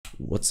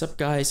What's up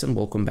guys, and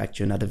welcome back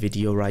to another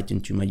video right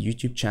into my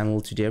YouTube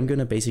channel. Today I'm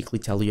gonna basically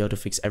tell you how to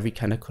fix every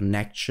kind of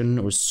connection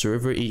or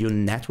server or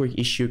network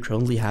issue you're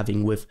currently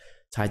having with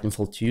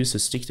Titanfall 2. So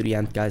stick to the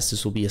end guys,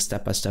 this will be a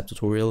step-by-step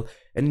tutorial,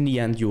 and in the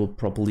end you will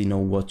probably know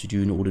what to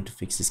do in order to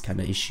fix this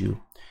kind of issue.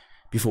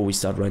 Before we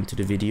start right into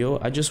the video,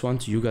 I just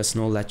want to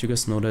let you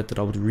guys know that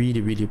I would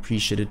really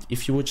appreciate it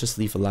if you would just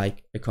leave a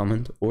like, a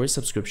comment, or a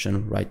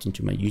subscription right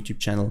into my YouTube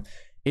channel.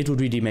 It would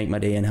really make my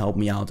day and help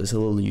me out as a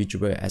little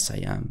YouTuber as I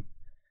am.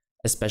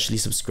 Especially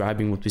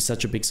subscribing would be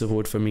such a big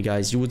support for me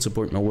guys. You would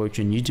support my work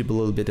on YouTube a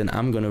little bit, and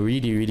I'm gonna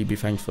really be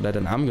thankful for that,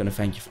 and I'm gonna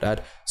thank you for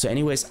that. So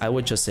anyways, I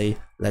would just say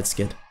let's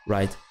get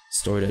right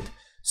started.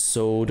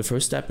 So the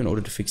first step in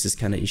order to fix this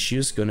kind of issue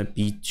is gonna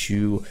be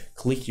to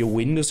click your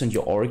Windows and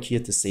your R key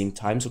at the same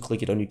time. So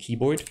click it on your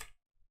keyboard.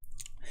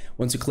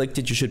 Once you clicked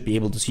it, you should be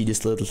able to see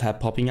this little tab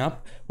popping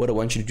up. What I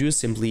want you to do is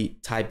simply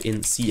type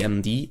in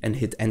CMD and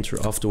hit enter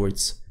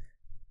afterwards.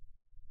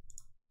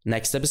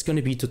 Next step is going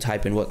to be to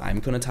type in what I'm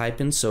going to type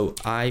in. So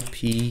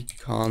ipconfig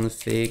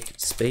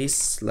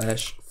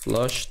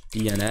 /flush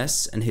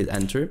DNS and hit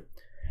enter.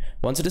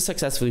 Once it is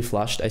successfully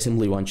flushed, I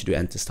simply want you to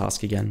end this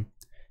task again.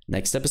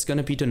 Next step is going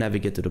to be to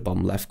navigate to the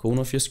bottom left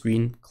corner of your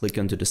screen, click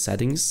onto the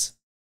settings,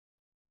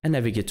 and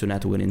navigate to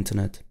network and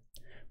internet.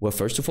 Well,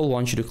 first of all, I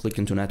want you to click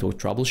into network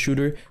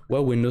troubleshooter,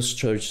 where Windows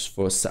searches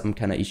for some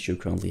kind of issue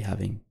you're currently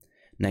having.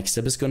 Next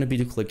step is going to be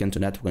to click into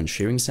network and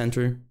sharing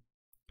center,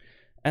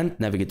 and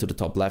navigate to the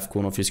top left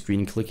corner of your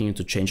screen, clicking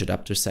into change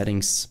adapter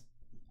settings.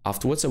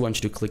 Afterwards, I want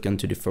you to click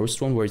into the first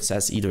one where it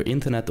says either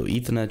internet or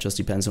ethernet, just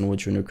depends on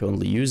which one you're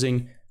currently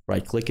using.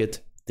 Right click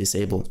it,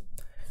 disable.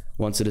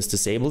 Once it is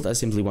disabled, I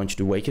simply want you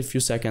to wait a few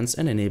seconds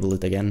and enable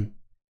it again.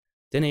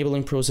 The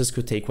enabling process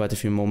could take quite a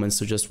few moments,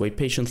 so just wait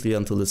patiently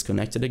until it's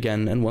connected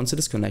again, and once it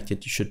is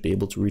connected, you should be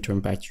able to return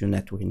back to your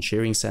network and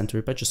sharing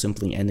center by just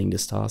simply ending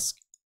this task.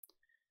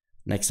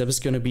 Next step is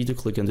going to be to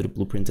click into the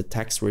blueprinted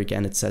text where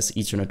again it says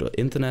Ethernet or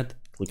Internet.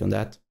 Click on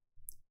that.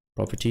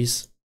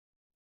 Properties.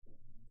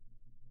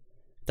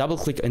 Double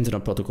click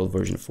Internet Protocol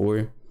version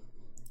 4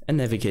 and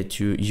navigate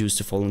to use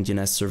the following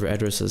DNS server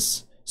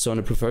addresses. So on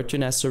the preferred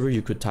DNS server,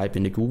 you could type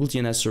in the Google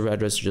DNS server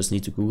address, you just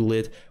need to Google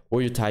it,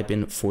 or you type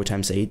in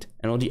 4x8,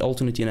 and on the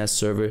alternate DNS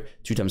server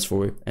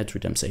 2x4 and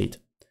 3x8.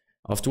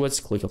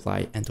 Afterwards, click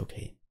apply and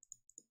OK.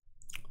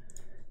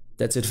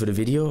 That's it for the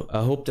video.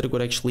 I hope that it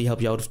could actually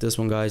help you out with this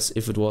one, guys.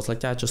 If it was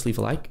like that, just leave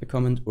a like, a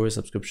comment, or a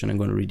subscription. I'm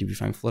going to really be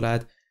thankful for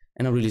that.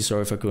 And I'm really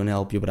sorry if I couldn't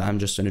help you, but I'm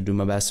just going to do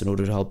my best in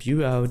order to help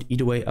you out.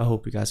 Either way, I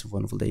hope you guys have a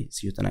wonderful day.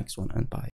 See you at the next one, and bye.